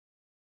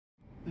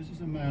This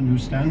is a man who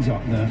stands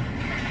up there,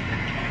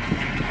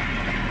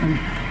 and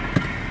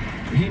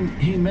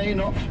he may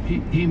not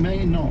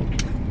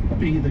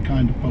be the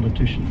kind of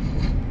politician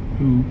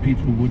who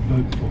people would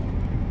vote for,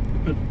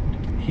 but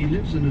he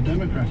lives in a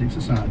democratic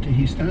society.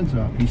 He stands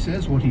up, he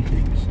says what he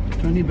thinks.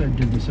 Tony Benn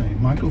did the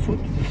same, Michael Foot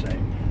did the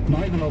same.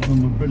 Neither of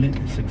them were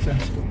brilliantly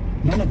successful.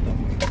 None of them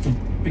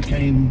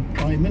became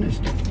prime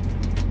minister.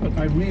 But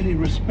I really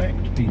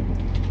respect people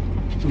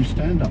who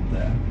stand up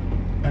there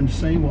and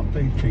say what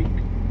they think.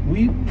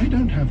 We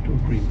don't have to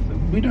agree with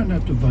them. We don't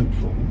have to vote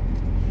for them.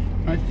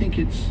 I think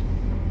it's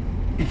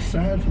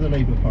sad for the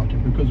Labour Party,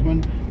 because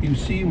when you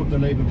see what the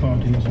Labour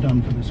Party has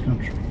done for this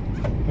country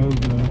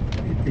over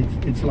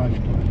its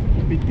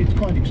lifetime, it's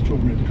quite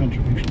extraordinary, the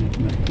contribution it's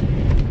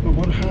made. But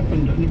what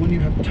happened, and when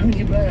you have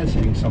Tony Blair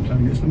saying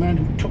something, it's the man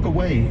who took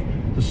away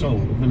the soul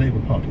of the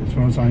Labour Party, as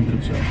far as I'm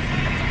concerned.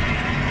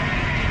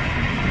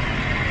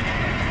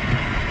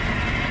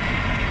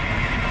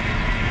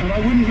 And I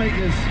wouldn't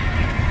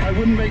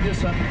make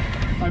this up.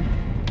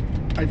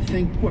 I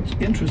think what's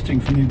interesting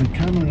for me with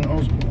Cameron and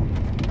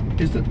Osborne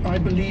is that I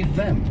believe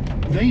them.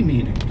 They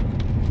mean it.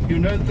 You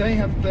know, they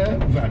have their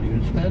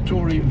values, their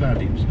Tory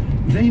values.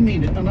 They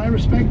mean it, and I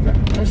respect that.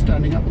 They're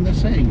standing up and they're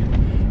saying it.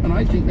 And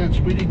I think that's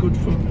really good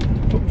for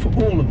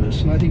all of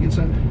us. And I think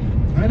I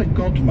had a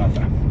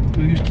godmother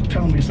who used to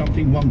tell me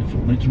something wonderful,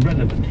 and it's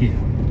relevant here.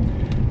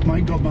 My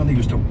godmother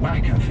used to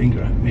whack her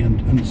finger at me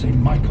and say,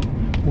 Michael,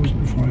 always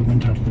before I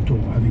went out of the door,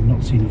 having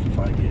not seen her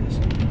for 5 years,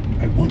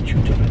 I want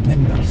you to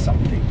remember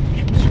something.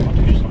 She was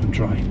Scottish, so I'm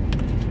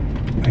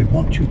trying. I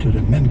want you to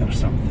remember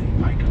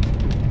something, Michael.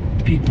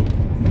 People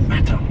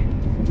matter.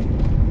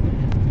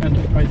 And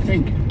I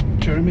think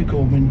Jeremy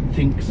Corbyn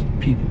thinks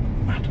people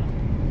matter.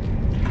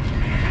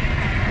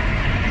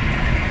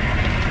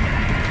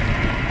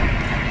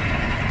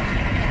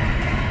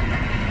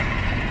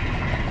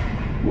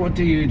 What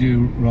do you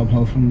do, Rob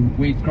Holford?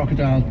 Weep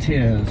crocodile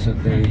tears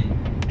at the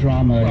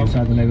drama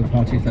inside the Labour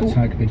Party, if that's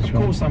how it could be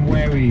described. Of course, I'm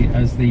wary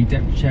as the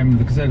Deputy Chairman of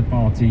the Conservative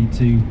Party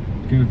to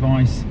give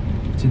advice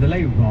to the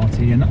Labour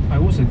Party, and I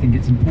also think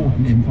it's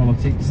important in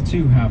politics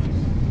to have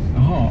a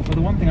heart. But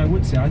the one thing I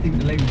would say, I think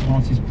the Labour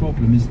Party's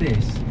problem is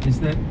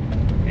that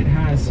it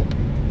has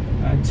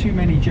too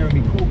many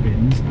Jeremy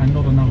Corbyns and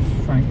not enough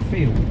Frank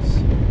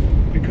Fields.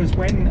 Because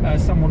when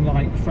someone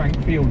like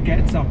Frank Field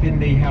gets up in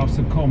the House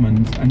of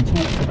Commons and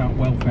talks about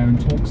welfare and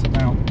talks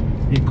about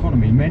the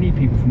economy, many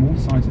people from all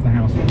sides of the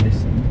House will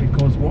listen,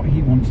 because what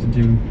he wants to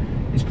do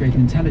is create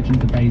an intelligent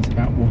debate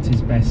about what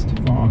is best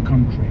for our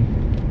country.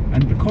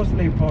 And because the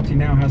Labour Party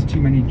now has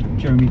too many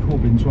Jeremy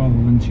Corbyns rather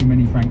than too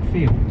many Frank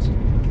Fields,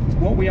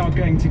 what we are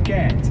going to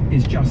get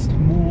is just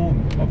more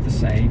of the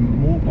same,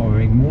 more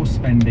borrowing, more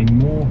spending,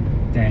 more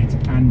debt,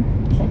 and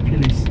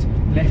populist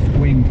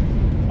left-wing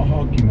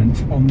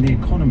argument on the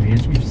economy,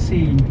 as we've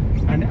seen.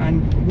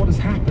 And what has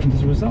happened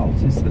as a result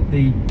is that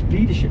the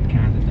leadership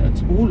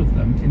candidates, all of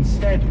them,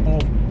 instead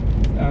of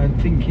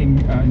thinking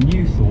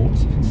new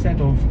thoughts,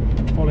 instead of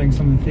following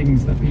some of the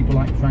things that people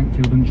like Frank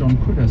Field and John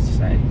Cruddas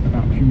say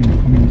about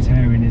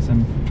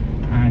communitarianism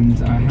and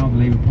how the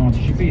Labour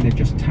Party should be, they've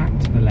just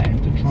tacked to the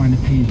left to try and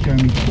appease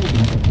Jeremy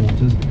Corbyn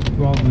supporters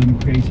rather than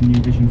create a new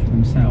vision for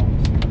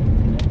themselves.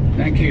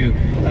 Thank you.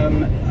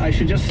 I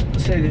should just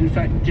say that, in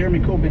fact, Jeremy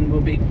Corbyn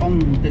will be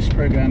on this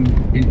programme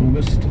in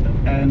August,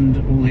 and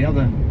all the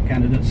other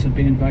candidates have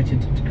been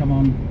invited to come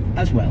on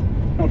as well,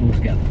 not all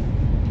together.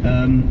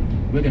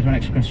 We'll go to our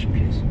next question,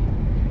 please.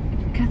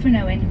 Catherine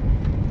Owen,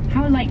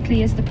 how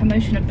likely is the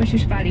promotion of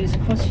British values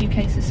across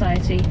UK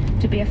society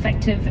to be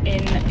effective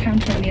in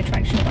countering the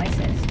attraction of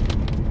ISIS?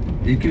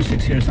 The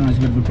acoustics here are sometimes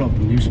a bit of a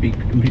problem. You speak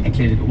completely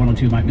clearly, but one or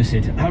two might miss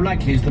it. How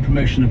likely is the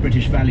promotion of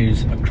British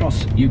values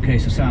across UK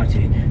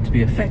society to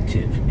be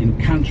effective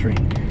in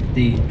countering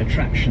the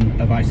attraction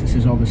of ISIS?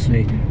 This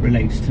obviously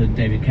relates to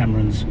David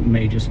Cameron's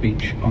major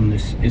speech on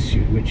this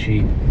issue, which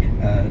he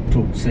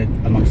said,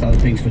 amongst other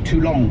things, for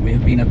too long we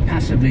have been a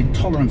passively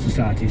tolerant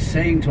society,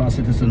 saying to our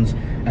citizens,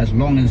 as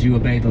long as you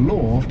obey the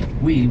law,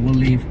 we will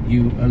leave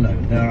you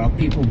alone. There are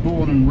people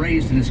born and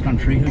raised in this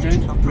country who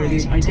don't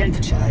really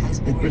identify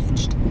with Britain.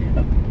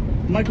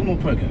 Michael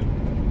Morpurgo.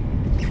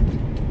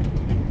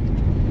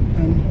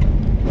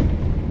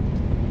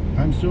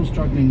 I'm still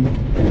struggling,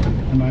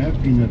 and I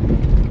have been a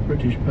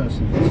British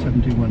person for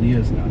 71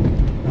 years now,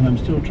 and I'm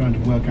still trying to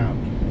work out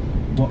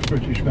what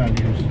British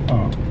values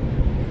are.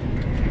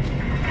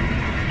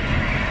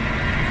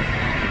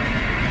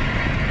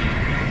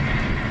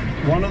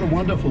 One of the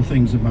wonderful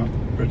things about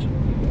Britain,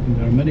 and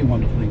there are many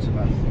wonderful things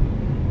about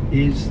it,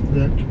 is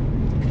that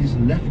it is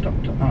left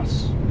up to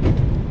us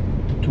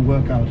to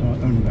work out our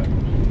own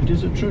values. It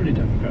is a truly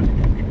democratic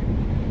country.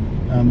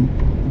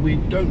 We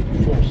don't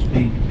force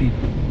feed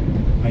people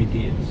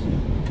ideas.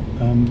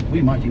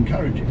 We might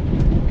encourage it,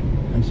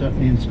 and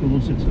certainly in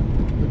schools it's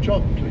a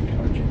job to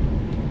encourage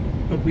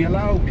it. But we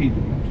allow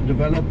people to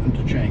develop and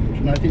to change.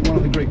 And I think one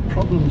of the great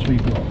problems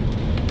we've got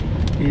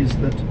is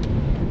that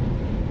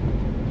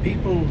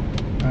people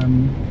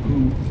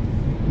who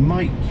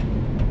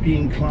might be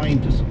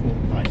inclined to support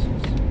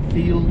ISIS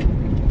feel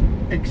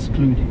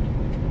excluded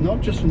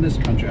not just from this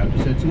country, I have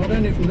to say, it's not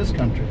only from this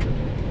country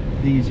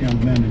that these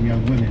young men and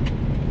young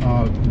women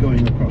are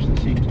going across the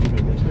seas to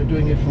do this. They're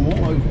doing it from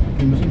all over.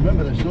 We must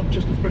remember that it's not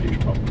just a British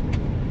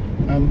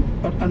problem.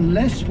 But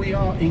unless we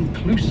are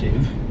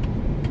inclusive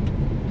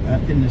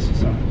in this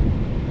society,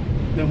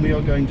 then we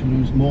are going to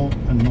lose more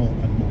and more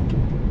and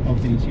more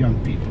of these young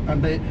people.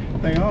 And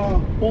they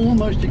are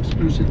almost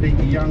exclusively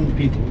young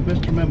people. We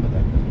must remember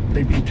that.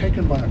 They've been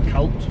taken by a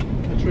cult.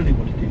 That's really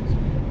what it is.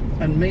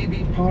 And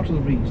maybe part of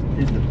the reason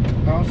is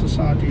that our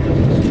society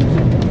doesn't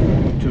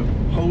seem to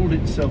hold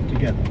itself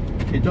together.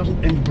 It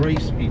doesn't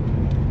embrace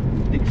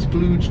people. It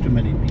excludes too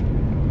many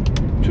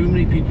people. Too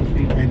many people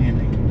feel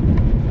alienated.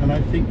 And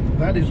I think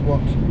that is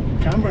what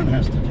Cameron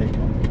has to take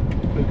on,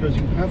 because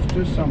you have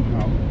to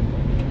somehow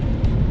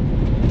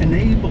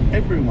enable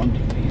everyone to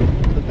feel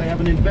that they have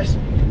an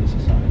investment in the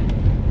society,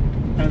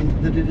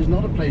 and that it is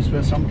not a place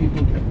where some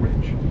people get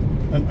rich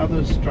and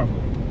others struggle,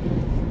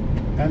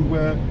 and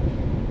where,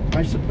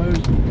 I suppose,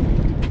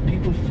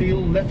 people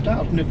feel left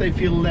out. And if they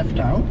feel left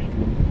out,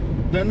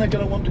 then they're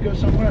going to want to go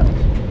somewhere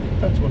else.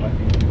 That's what I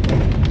think.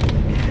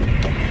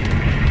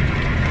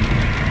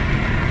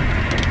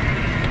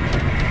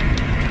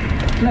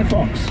 Claire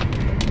Fox.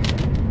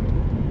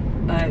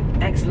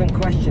 Excellent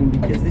question,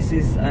 because this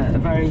is a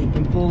very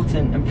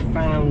important and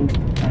profound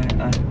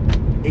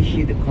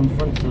issue that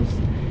confronts us.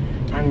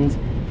 And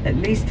at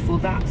least for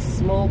that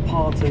small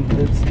part of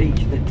the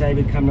speech that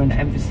David Cameron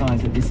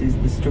emphasised, that this is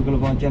the struggle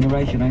of our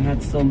generation, I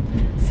had some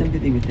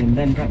sympathy with him.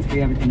 Then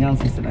practically everything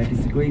else he said I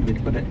disagreed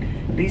with, but at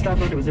least I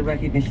thought it was a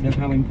recognition of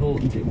how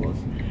important it was.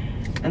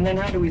 And then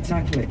how do we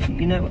tackle it?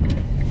 You know,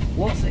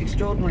 what's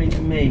extraordinary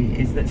for me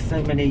is that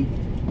so many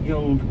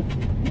young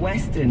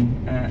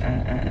Western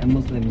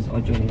Muslims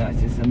are joining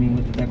ISIS. I mean,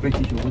 whether they're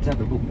British or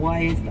whatever, but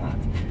why is that?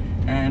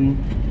 And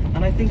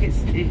I think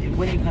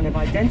when you kind of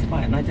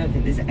identify it, and I don't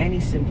think there's any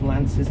simple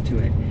answers to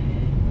it,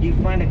 you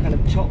find a kind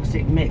of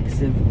toxic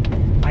mix of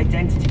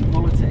identity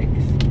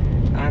politics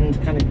and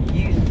kind of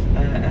youth,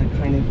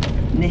 kind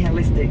of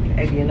nihilistic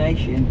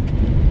alienation.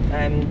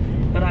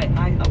 But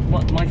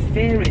what my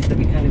fear is that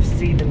we kind of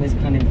see them as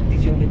kind of,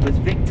 these young people as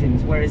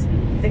victims, whereas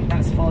I think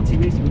that's far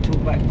too easy. We talk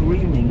about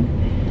grooming.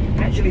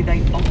 Actually,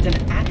 they often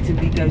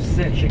actively go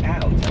search it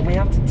out, and we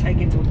have to take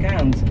into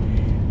account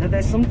that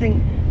there's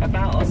something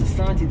about our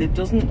society that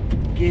doesn't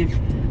give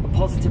a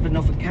positive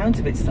enough account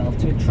of itself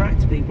to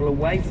attract people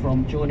away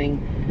from joining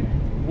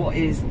what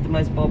is the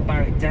most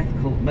barbaric death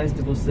cult most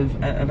of us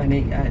have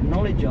any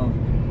knowledge of.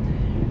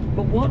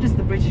 But what does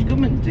the British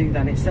government do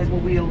then? It says, well,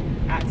 we'll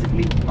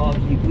actively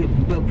argue,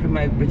 we'll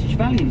promote British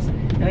values.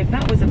 Now, if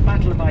that was a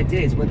battle of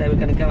ideas where they were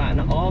going to go out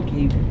and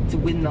argue to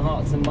win the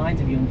hearts and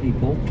minds of young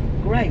people,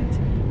 great.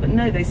 But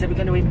no, they said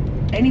we're going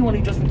to, anyone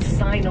who doesn't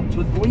sign up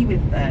to agree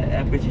with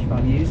British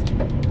values,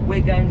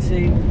 we're going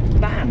to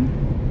ban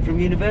from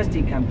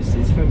university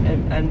campuses,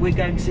 and we're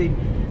going to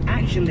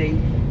actually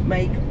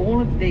make all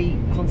of the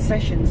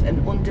concessions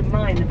and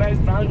undermine the very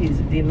values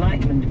of the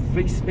Enlightenment, of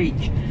free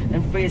speech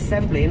and free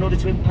assembly in order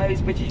to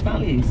impose British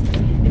values.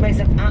 It makes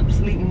an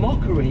absolute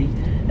mockery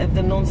of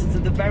the nonsense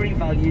of the very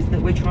values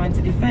that we're trying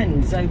to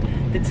defend. So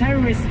the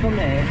terrorists come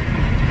here.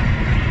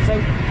 So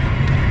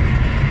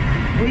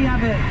we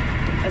have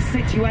a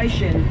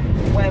situation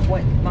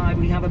whereby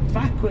we have a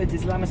backwards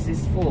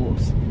Islamicist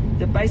force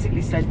that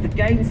basically says the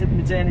gains of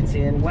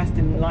modernity and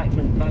Western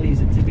Enlightenment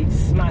values are to be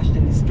smashed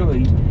and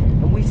destroyed,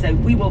 and we say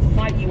we will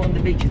fight you on the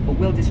beaches, but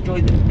we'll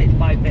destroy them bit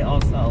by bit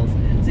ourselves,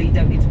 so you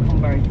don't need to come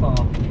very far.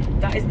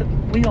 That is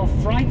we are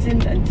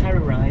frightened and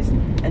terrorised,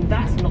 and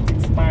that's not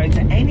inspiring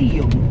to any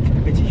young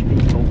British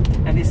people,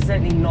 and it's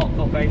certainly not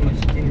got very much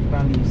to do with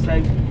values.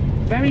 So,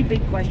 very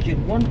big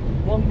question.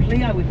 One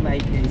plea I would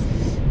make is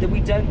that we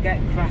don't get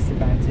crass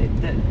about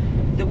it,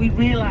 that we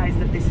realise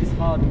that this is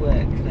hard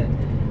work, that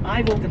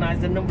I've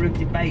organised a number of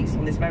debates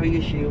on this very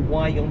issue of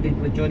why young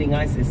people are joining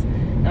ISIS,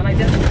 and I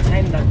don't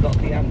pretend I've got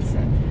the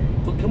answer.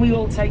 But can we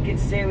all take it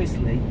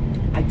seriously?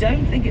 I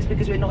don't think it's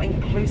because we're not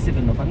inclusive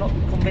enough. I'm not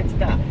convinced of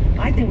that.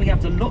 I think we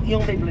have to look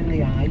young people in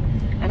the eye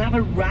and have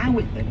a row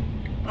with them.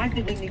 I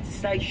think we need to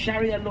say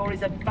Sharia law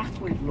is a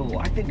backward law.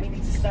 I think we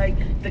need to say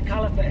the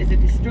caliphate is a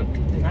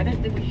destructive thing. I don't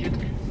think we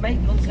should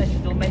make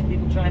concessions or make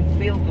people try and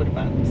feel good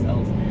about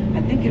themselves.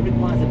 I think it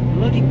requires a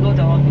bloody good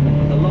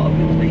argument with a lot of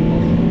good people,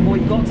 but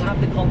we've got to have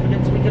the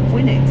confidence we can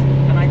win it.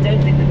 And I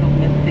don't think the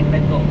government think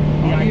they've got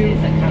the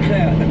ideas that can.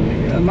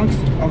 Claire, amongst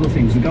other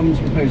things, the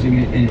government's proposing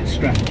in its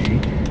strategy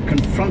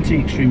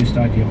confronting extremist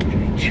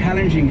ideology,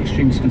 challenging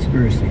extremist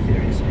conspiracy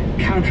theories,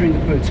 countering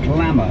the quotes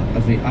glamour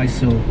of the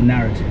ISIL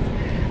narrative,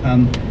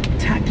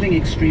 tackling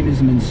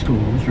extremism in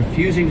schools,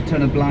 refusing to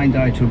turn a blind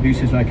eye to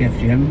abuses like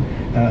FGM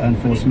and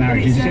forced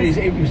marriages.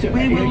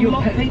 We will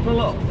lock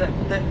people up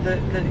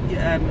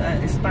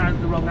that espouse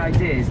the wrong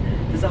ideas.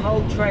 There's a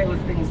whole trail of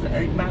things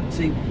that amount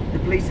to the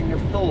policing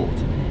of thought.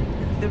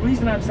 The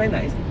reason I'm saying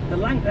that is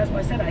that's why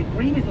I said I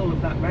agree with all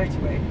of that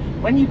rhetoric.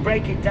 When you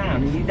break it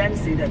down and you then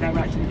see that they're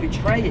actually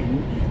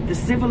betraying the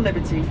civil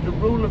liberties, the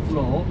rule of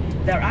law,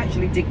 they're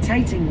actually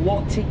dictating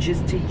what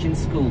teachers teach in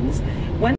schools,